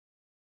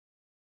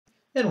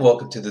And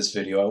welcome to this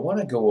video. I want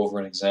to go over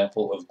an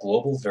example of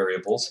global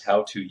variables,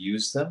 how to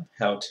use them,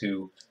 how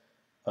to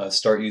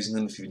start using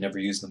them if you've never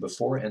used them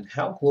before, and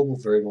how global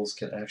variables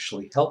can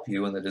actually help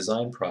you in the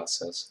design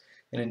process.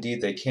 And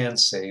indeed, they can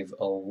save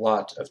a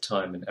lot of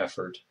time and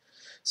effort.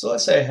 So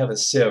let's say I have a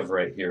sieve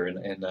right here,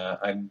 and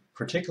I'm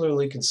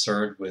particularly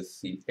concerned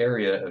with the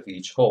area of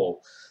each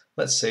hole.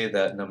 Let's say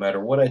that no matter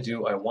what I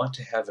do, I want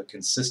to have a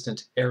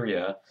consistent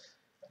area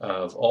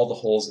of all the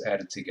holes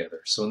added together.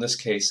 So in this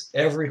case,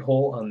 every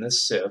hole on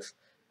this sieve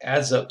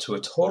adds up to a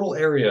total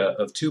area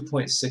of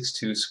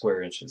 2.62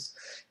 square inches.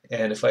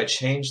 And if I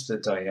change the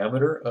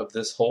diameter of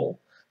this hole,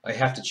 I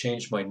have to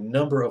change my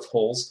number of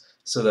holes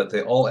so that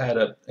they all add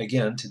up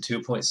again to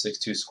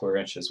 2.62 square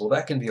inches. Well,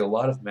 that can be a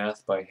lot of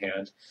math by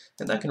hand,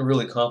 and that can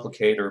really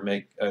complicate or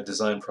make a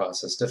design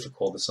process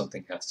difficult if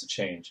something has to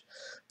change.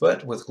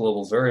 But with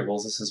global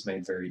variables, this is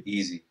made very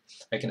easy.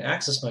 I can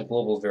access my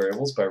global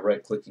variables by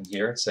right-clicking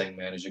here and saying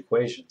Manage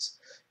Equations.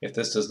 If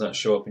this does not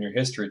show up in your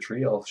history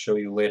tree, I'll show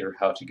you later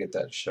how to get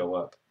that to show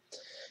up.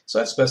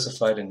 So I've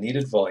specified a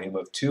needed volume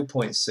of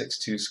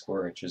 2.62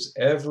 square inches.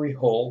 Every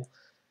hole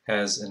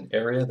has an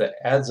area that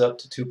adds up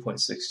to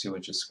 2.62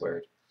 inches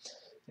squared.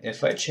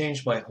 If I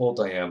change my hole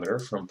diameter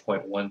from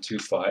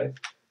 0.125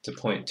 to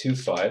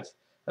 0.25,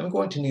 I'm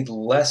going to need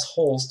less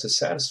holes to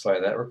satisfy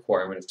that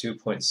requirement of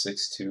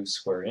 2.62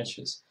 square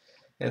inches.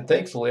 And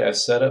thankfully, I've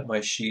set up my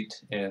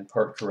sheet and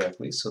part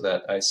correctly so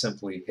that I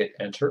simply hit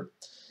enter,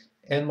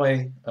 and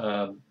my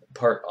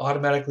part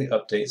automatically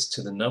updates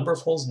to the number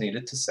of holes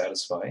needed to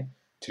satisfy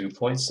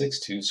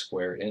 2.62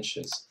 square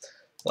inches.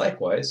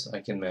 Likewise, I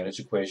can manage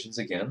equations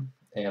again,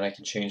 and I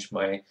can change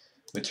my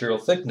material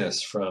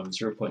thickness from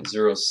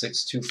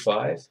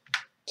 0.0625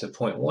 to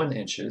 0.1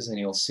 inches, and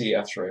you'll see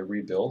after I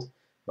rebuild,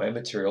 my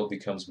material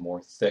becomes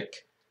more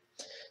thick.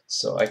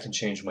 So I can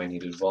change my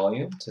needed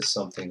volume to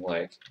something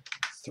like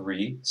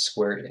 3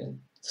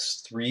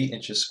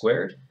 inches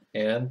squared,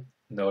 and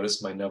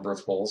notice my number of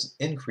holes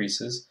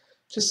increases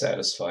to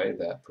satisfy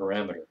that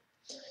parameter.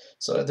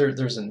 So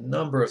there's a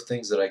number of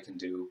things that I can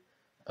do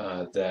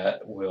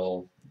that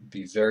will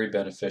be very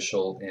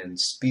beneficial in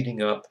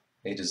speeding up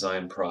a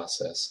design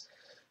process.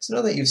 So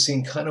now that you've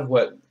seen kind of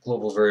what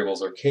global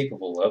variables are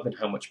capable of and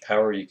how much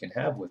power you can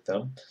have with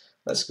them,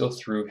 let's go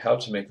through how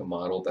to make a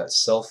model that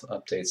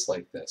self-updates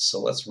like this. So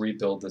let's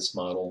rebuild this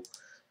model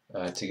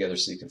together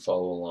so you can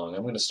follow along.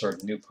 I'm going to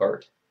start a new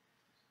part,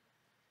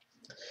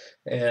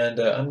 and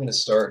I'm going to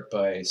start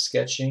by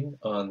sketching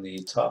on the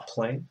top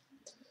plane,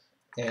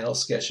 and I'll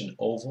sketch an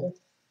oval,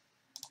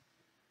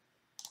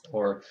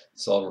 or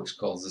SolidWorks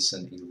calls this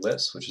an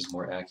ellipse, which is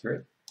more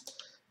accurate.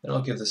 And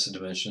I'll give this a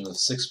dimension of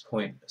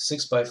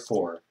 6.6 by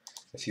 4.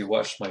 If you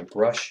watched my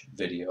brush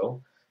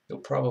video, you'll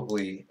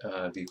probably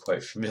be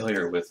quite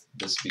familiar with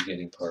this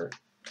beginning part.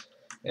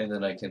 And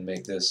then I can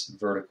make this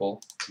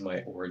vertical to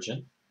my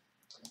origin,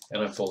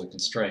 and I'm fully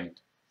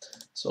constrained.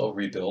 So I'll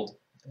rebuild,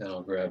 and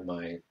I'll grab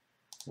my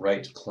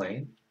right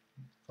plane.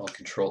 I'll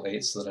Control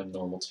 8 so that I'm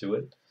normal to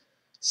it.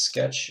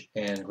 Sketch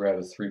and grab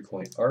a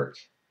 3-point arc,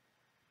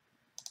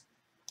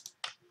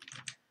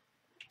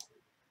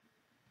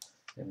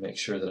 and make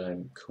sure that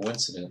I'm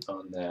coincident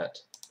on that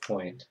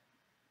point.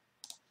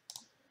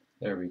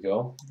 There we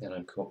go. And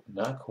I'm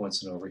not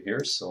coincident over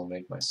here, so I'll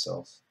make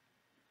myself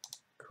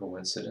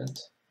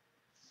coincident.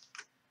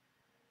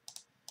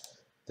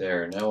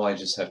 There. Now I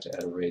just have to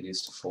add a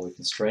radius to fully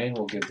constrain.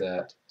 We'll give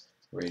that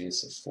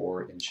radius of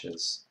 4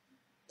 inches.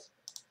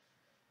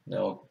 Now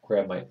I'll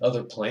grab my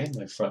other plane,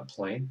 my front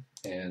plane,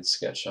 and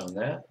sketch on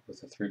that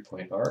with a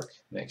 3-point arc.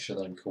 Make sure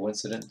that I'm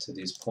coincident to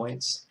these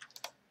points.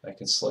 I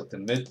can select the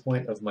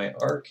midpoint of my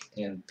arc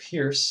and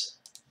pierce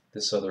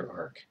this other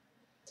arc.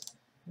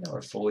 Now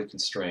we're fully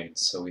constrained,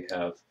 so we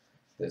have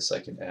this. I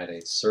can add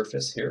a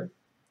surface here.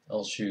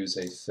 I'll choose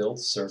a filled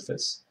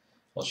surface.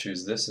 I'll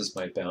choose this as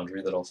my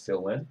boundary that I'll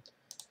fill in,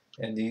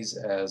 and these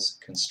as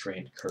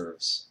constraint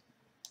curves.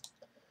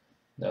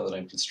 Now that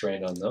I'm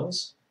constrained on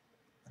those,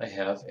 I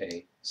have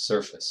a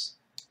surface.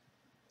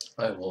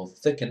 I will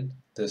thicken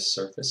this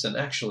surface, and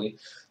actually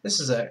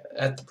this is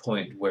at the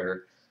point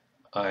where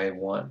I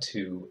want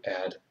to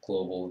add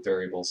global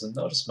variables, and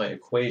notice my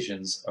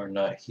equations are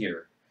not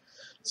here.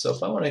 So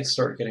if I want to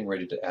start getting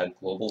ready to add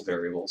global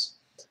variables,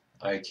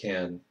 I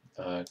can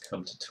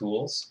come to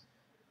Tools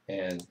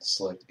and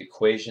select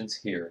Equations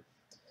here.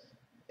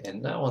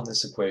 And now on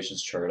this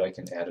equations chart I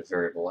can add a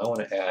variable. I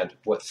want to add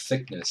what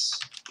thickness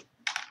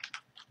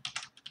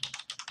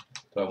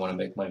do I want to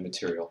make my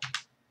material.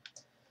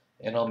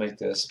 And I'll make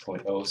this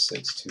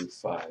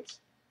 0.0625.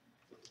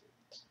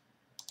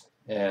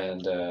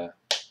 And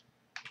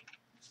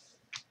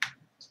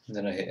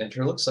then I hit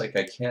enter. Looks like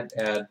I can't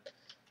add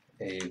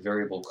a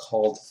variable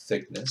called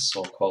thickness,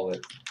 so I'll call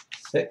it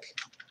thick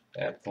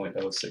at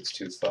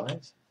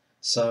 0.0625.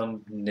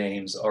 Some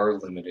names are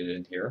limited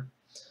in here,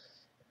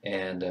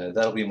 and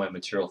that'll be my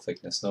material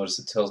thickness. Notice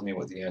it tells me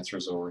what the answer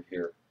is over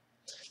here.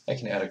 I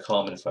can add a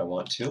comment if I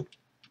want to.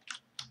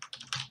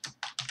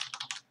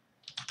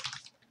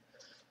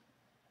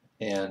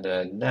 And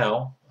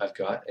now I've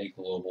got a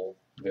global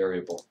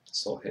variable.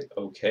 So I'll hit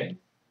OK.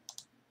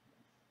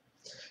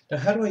 Now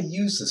how do I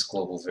use this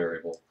global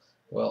variable?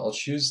 Well, I'll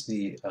choose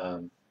the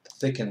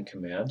thicken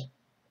command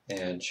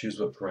and choose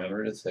what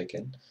parameter to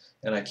thicken.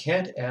 And I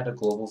can't add a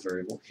global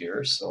variable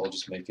here, so I'll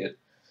just make it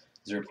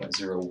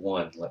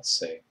 0.01, let's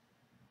say.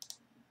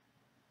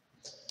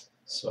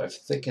 So I've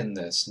thickened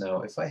this.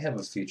 Now if I have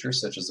a feature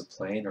such as a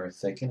plane or a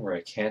thicken where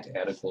I can't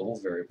add a global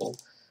variable,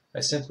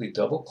 I simply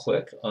double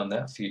click on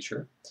that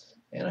feature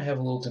and I have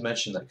a little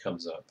dimension that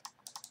comes up.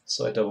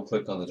 So I double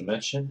click on the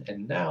dimension,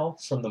 and now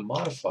from the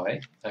modify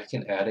I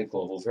can add a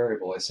global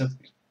variable. I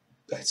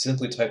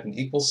simply type an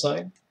equal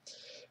sign,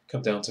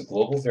 come down to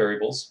global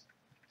variables,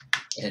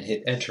 and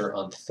hit enter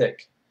on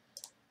thick.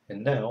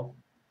 And now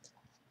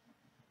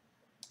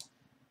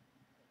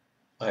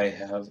I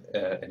have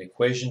an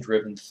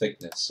equation-driven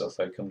thickness. So if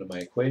I come to my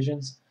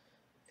equations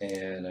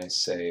and I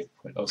say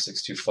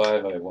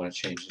 0.0625, I want to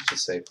change it to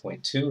say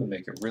 0.2 and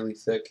make it really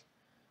thick.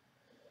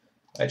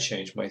 I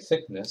change my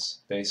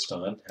thickness based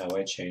on how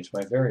I change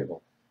my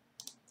variable.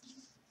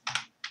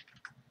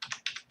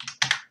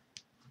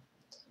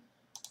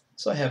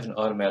 So I have an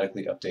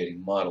automatically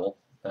updating model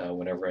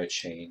whenever I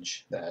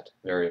change that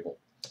variable.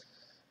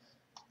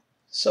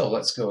 So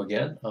let's go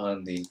again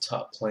on the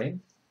top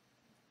plane.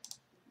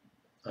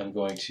 I'm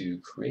going to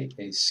create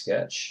a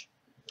sketch,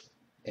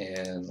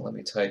 and let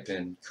me type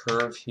in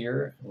curve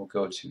here. We'll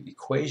go to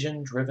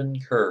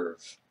equation-driven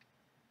curve.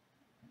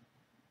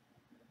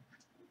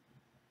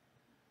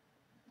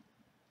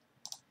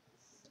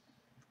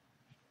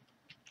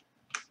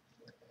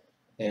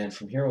 And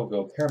from here we'll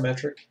go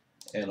parametric,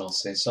 and I'll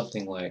say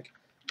something like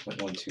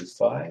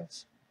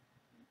 0.125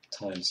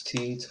 times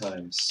t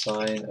times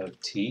sine of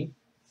t.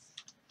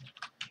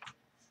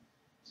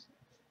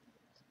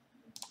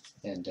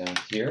 And down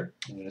here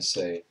I'm going to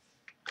say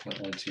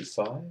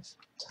 0.125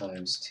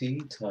 times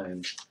t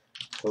times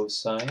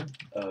cosine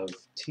of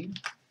t.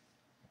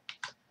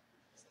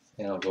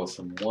 And I'll go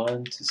from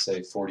 1 to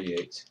say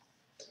 48.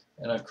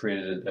 And I've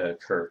created a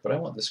curve, but I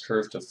want this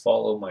curve to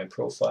follow my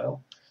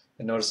profile.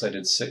 And notice I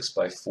did 6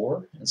 by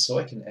 4, and so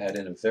I can add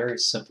in a very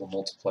simple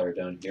multiplier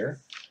down here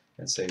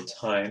and say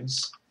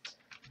times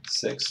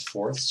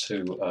 6/4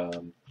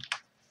 to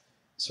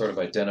sort of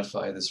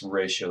identify this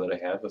ratio that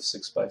I have of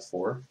 6 by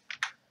 4.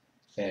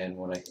 And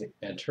when I hit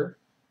enter,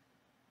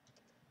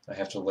 I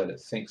have to let it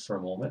think for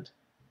a moment.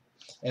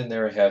 And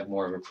there I have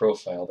more of a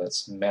profile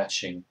that's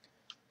matching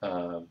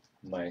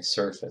my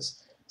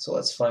surface. So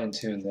let's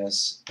fine-tune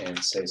this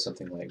and say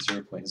something like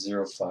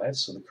 0.05,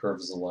 so the curve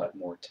is a lot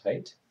more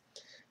tight.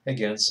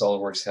 Again,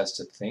 SolidWorks has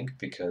to think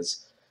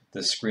because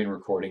the screen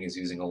recording is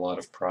using a lot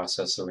of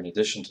processor in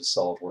addition to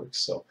SolidWorks,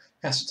 so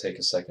it has to take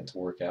a second to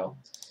work out.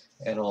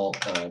 And I'll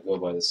go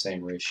by the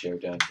same ratio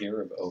down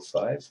here of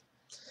 0.5,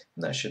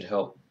 and that should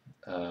help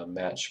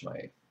match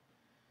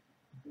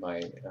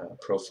my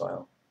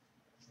profile.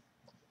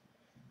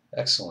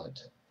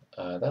 Excellent.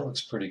 That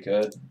looks pretty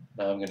good.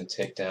 Now I'm going to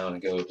take down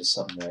and go to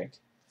something like,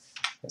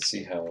 let's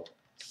see how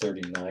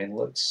 39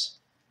 looks,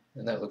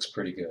 and that looks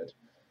pretty good.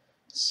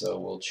 So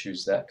we'll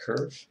choose that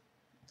curve,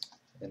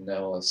 and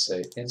now let's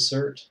say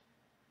insert,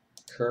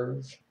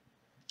 curve.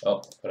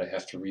 Oh, but I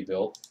have to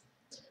rebuild.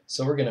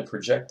 So we're going to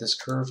project this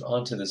curve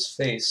onto this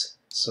face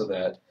so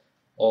that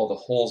all the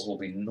holes will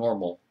be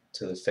normal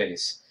to the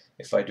face.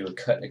 If I do a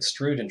cut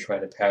extrude and try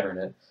to pattern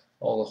it,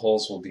 all the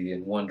holes will be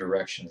in one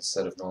direction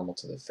instead of normal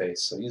to the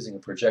face. So using a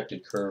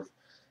projected curve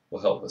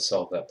will help us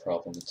solve that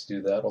problem. And to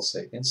do that, I'll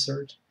say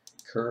insert,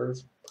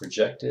 curve,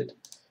 projected,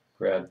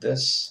 grab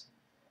this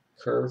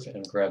curve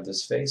and grab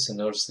this face, and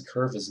notice the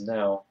curve is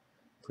now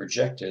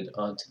projected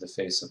onto the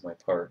face of my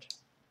part.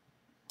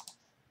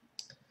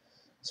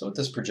 So with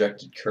this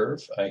projected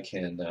curve, I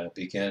can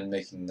begin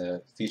making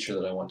the feature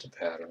that I want to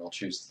pattern. I'll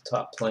choose the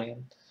top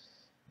plane,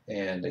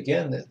 and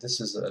again,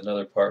 this is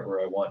another part where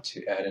I want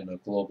to add in a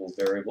global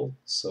variable.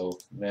 So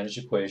manage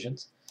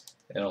equations,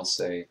 and I'll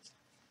say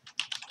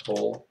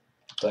hole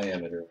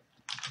diameter,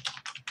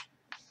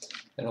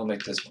 and I'll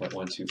make this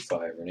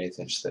 0.125 or an 1/8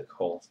 inch thick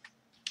hole.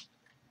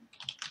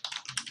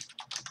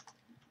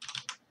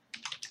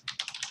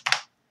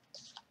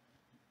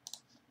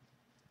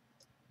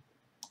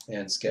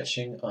 And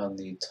sketching on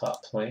the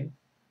top plane,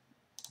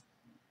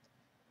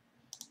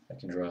 I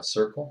can draw a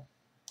circle,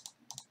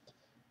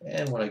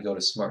 and when I go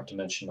to smart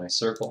dimension my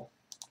circle,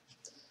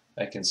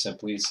 I can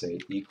simply say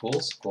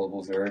equals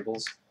global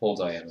variables hole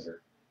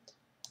diameter.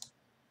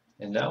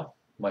 And now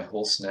my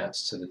hole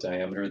snaps to the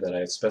diameter that I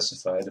have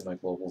specified in my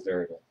global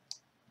variable.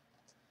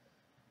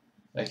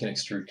 I can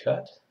extrude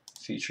cut,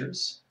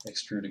 features,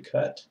 extrude to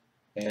cut,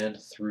 and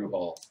through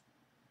all.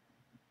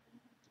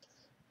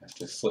 I have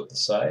to flip the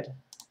side,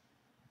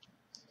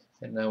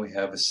 and now we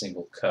have a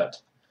single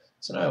cut.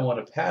 So now I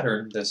want to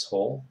pattern this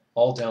hole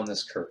all down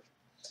this curve.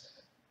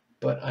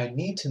 But I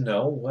need to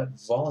know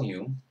what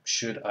volume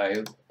should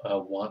I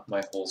want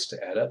my holes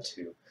to add up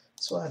to.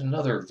 So I'll add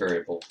another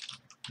variable,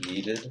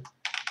 needed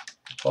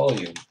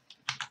volume.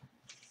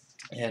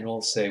 And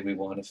we'll say we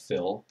want to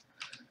fill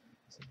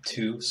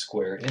 2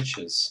 square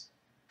inches.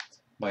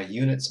 My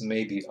units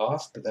may be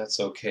off, but that's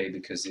okay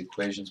because the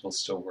equations will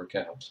still work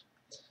out.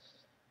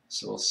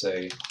 So we'll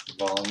say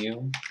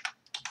volume,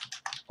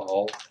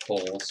 all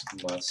holes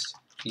must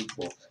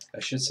equal. I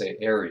should say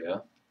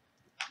area,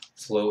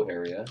 flow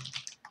area.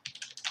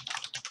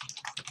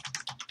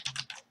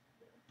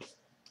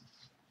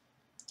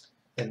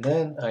 And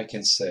then I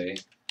can say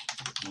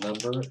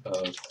number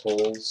of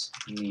holes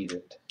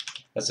needed.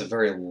 That's a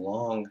very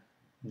long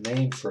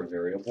name for a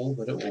variable,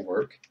 but it will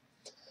work.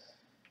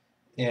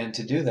 And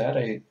to do that,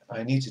 I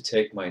need to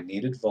take my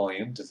needed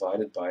volume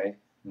divided by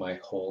my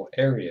whole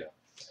area.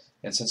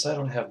 And since I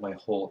don't have my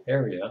whole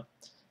area,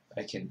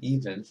 I can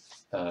even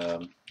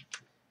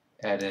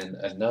add in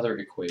another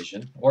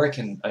equation, or I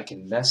can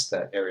nest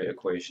that area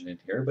equation in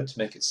here, but to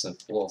make it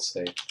simple, I'll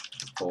say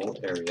whole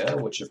area,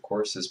 which of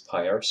course is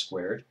pi r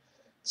squared.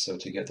 So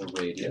to get the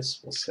radius,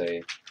 we'll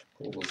say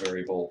global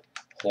variable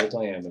hole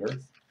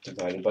diameter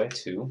divided by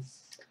 2.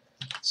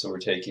 So we're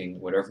taking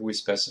whatever we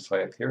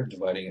specify up here and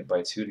dividing it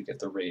by 2 to get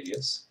the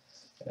radius.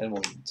 And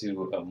we'll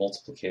do a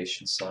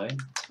multiplication sign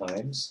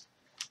times,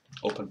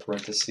 open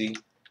parenthesis,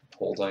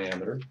 whole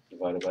diameter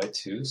divided by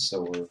 2.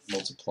 So we're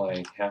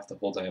multiplying half the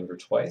whole diameter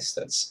twice.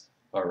 That's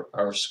our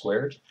r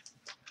squared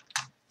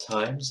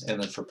times.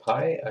 And then for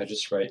pi, I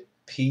just write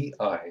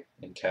pi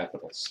in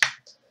capitals.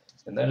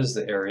 And that is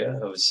the area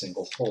of a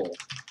single hole.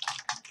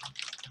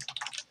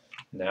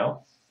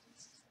 Now,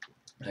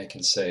 I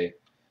can say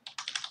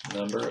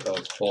number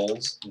of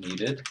holes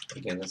needed.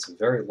 Again, that's a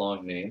very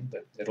long name,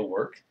 but it'll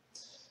work.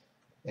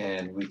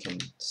 And we can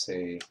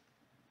say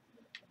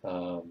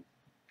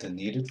the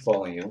needed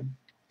volume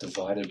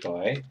divided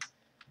by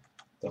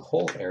the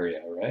whole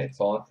area, right?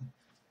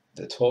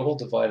 The total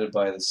divided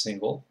by the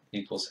single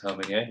equals how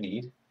many I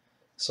need.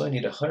 So I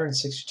need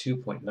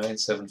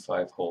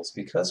 162.975 holes.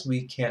 Because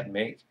we can't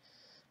make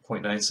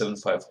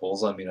 0.975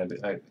 holes, I mean,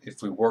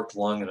 if we worked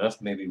long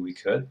enough, maybe we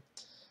could.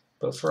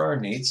 But for our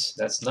needs,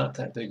 that's not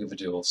that big of a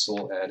deal. So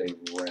we'll add a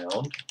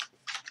round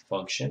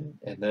function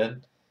and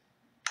then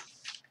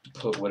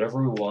put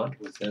whatever we want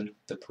within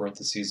the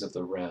parentheses of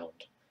the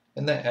round.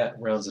 And that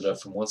rounds it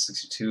up from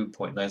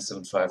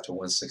 162.975 to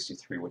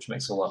 163, which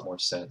makes a lot more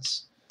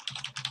sense.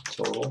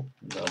 Total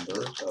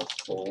number of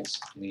holes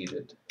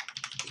needed.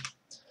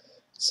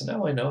 So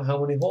now I know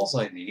how many holes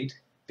I need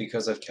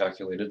because I've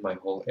calculated my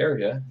whole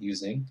area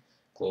using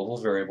global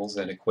variables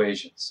and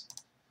equations.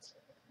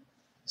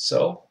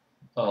 So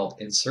I'll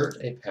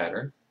insert a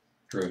pattern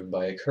driven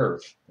by a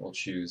curve. We'll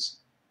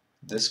choose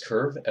this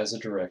curve as a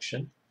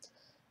direction,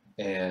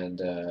 and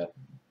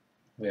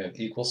we have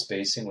equal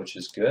spacing, which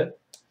is good.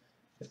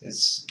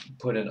 It's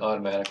put in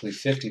automatically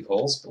 50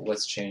 holes, but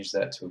let's change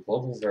that to a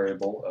global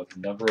variable of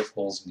number of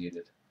holes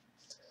needed.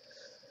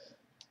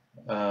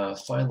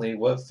 Finally,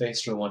 what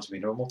face do we want to be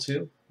normal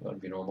to? We want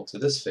to be normal to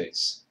this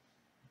face.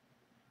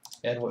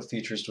 And what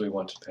features do we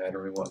want to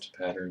pattern? We want to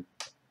pattern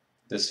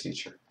this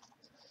feature.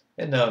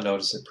 And now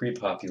notice it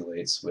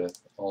pre-populates with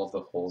all of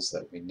the holes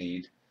that we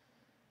need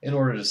in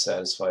order to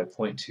satisfy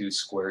 0.2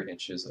 square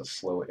inches of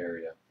flow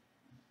area.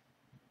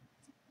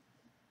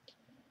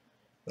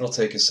 It'll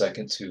take a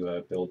second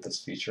to build this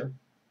feature.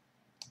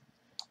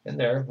 And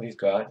there we've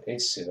got a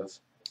sieve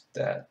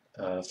that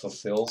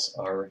fulfills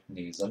our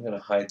needs. I'm going to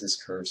hide this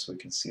curve so we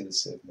can see the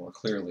sieve more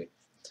clearly.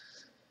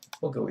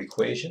 We'll go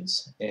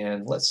equations,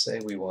 and let's say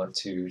we want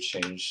to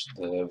change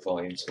the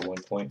volume to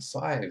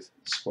 1.5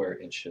 square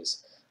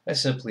inches. I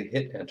simply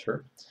hit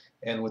enter,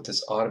 and with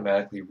this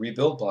automatically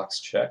rebuild box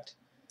checked,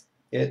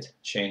 it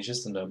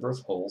changes the number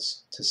of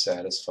holes to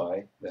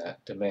satisfy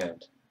that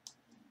demand.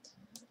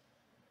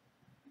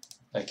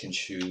 I can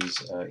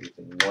choose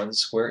even 1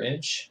 square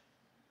inch,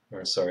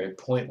 or sorry,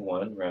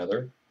 0.1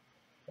 rather,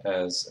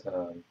 as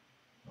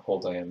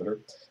hole diameter.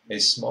 A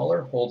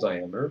smaller hole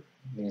diameter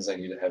means I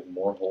need to have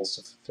more holes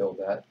to fulfill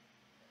that.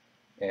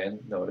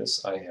 And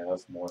notice I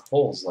have more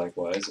holes.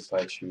 Likewise, if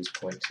I choose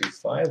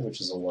 0.25,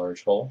 which is a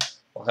large hole,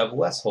 I'll have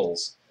less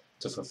holes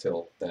to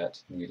fulfill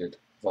that needed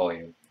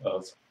volume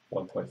of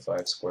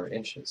 1.5 square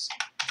inches.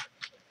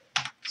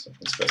 So I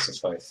can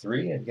specify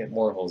 3 and get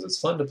more holes. It's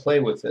fun to play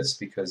with this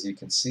because you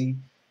can see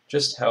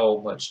just how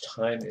much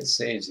time it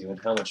saves you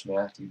and how much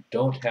math you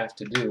don't have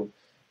to do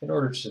in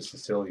order to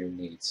fulfill your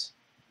needs.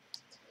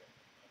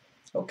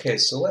 Okay,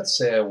 so let's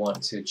say I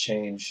want to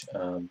change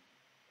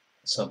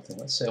something.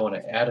 Let's say I want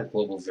to add a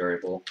global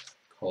variable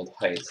called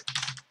height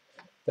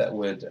that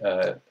would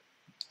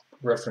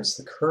reference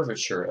the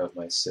curvature of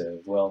my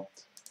sieve. Well,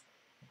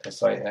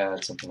 if I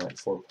add something like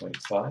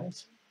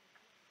 4.5,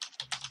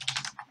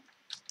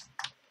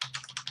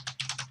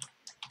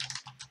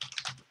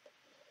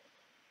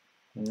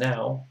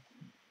 now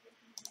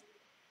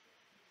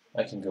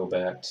I can go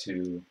back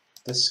to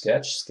this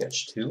sketch,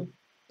 sketch 2,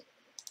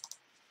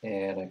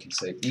 and I can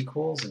say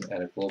equals and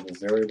add a global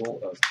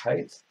variable of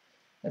height,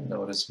 and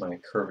notice my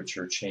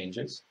curvature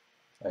changes.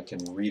 I can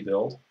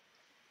rebuild.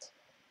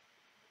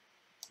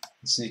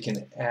 So you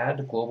can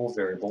add global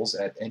variables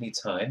at any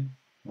time,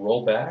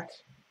 roll back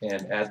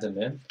and add them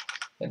in,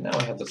 and now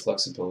I have the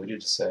flexibility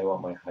to say I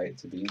want my height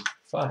to be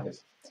 5.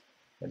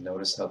 And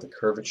notice how the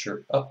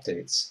curvature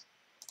updates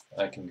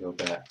I can go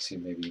back to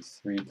maybe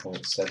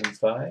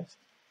 3.75,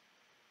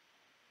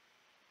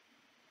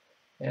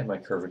 and my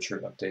curvature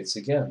updates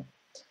again.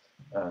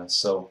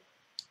 So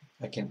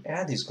I can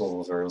add these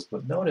global variables,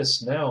 but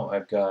notice now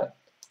I've got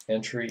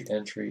entry,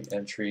 entry,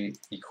 entry,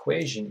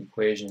 equation,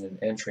 equation,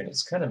 and entry. And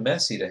it's kind of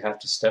messy to have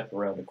to step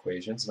around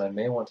equations, and I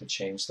may want to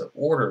change the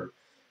order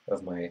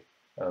of my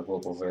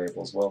global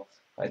variables. Well,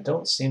 I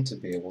don't seem to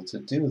be able to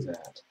do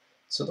that.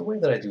 So the way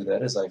that I do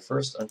that is I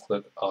first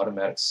unclick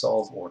Automatic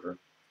Solve Order.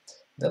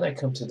 Then I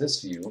come to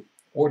this view,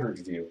 Ordered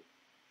View.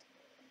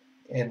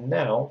 And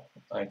now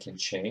I can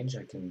change.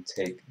 I can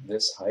take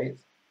this height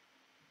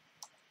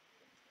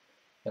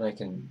and I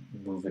can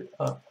move it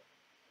up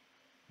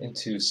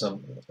into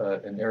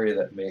an area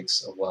that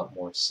makes a lot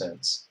more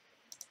sense.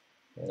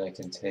 And I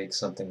can take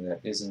something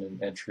that isn't an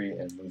entry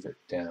and move it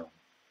down.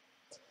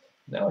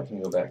 Now I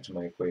can go back to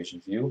my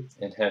equation view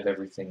and have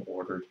everything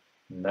ordered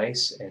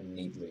nice and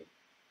neatly.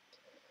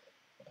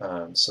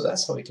 So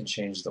that's how we can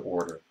change the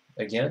order.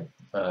 Again,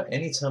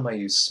 anytime I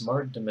use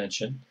Smart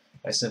Dimension,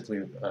 I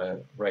simply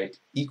write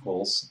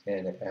equals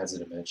and it adds a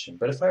dimension.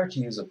 But if I were to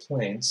use a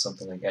plane,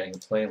 something like adding a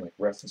plane, like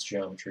reference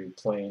geometry,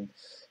 plane,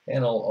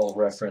 and I'll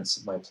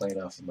reference my plane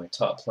off of my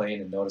top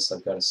plane, and notice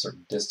I've got a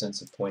certain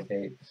distance of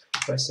 0.8.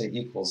 If I say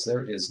equals,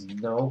 there is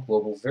no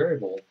global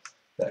variable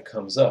that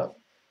comes up,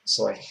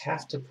 so I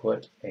have to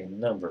put a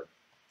number.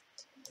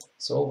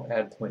 So I'll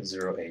add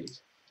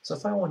 0.08. So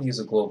if I want to use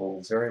a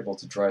global variable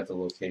to drive the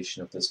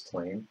location of this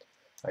plane,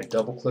 I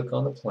double-click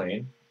on the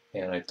plane,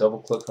 and I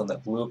double-click on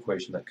that blue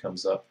equation that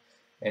comes up,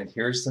 and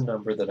here's the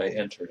number that I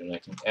entered, and I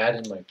can add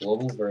in my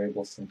global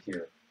variable from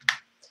here.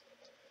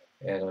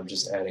 And I'm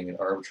just adding an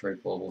arbitrary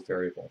global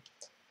variable.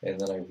 And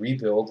then I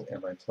rebuild,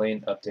 and my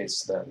plane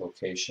updates to that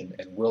location,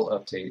 and will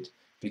update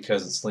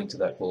because it's linked to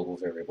that global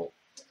variable.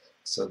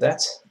 So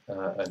that's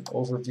an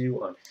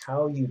overview on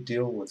how you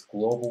deal with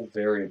global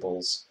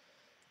variables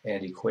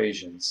and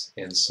equations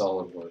in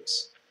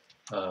SolidWorks.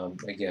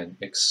 Again,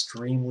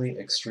 extremely,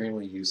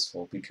 extremely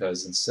useful,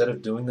 because instead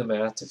of doing the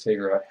math to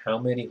figure out how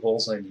many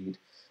holes I need,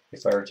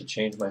 if I were to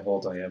change my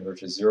hole diameter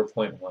to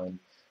 0.1,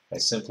 I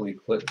simply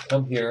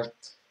come here,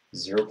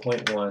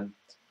 0.1,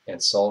 and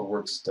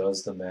SolidWorks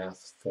does the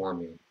math for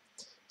me.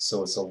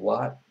 So it's a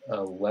lot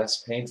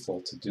less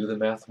painful to do the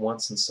math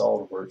once in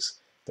SolidWorks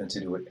than to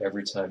do it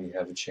every time you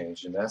have a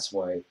change. And that's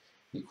why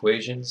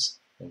equations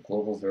and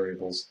global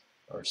variables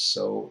are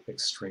so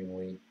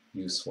extremely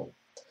useful.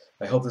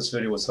 I hope this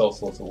video was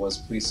helpful. If it was,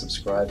 please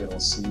subscribe, and I'll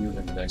see you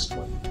in the next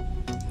one.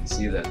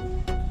 See you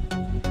then.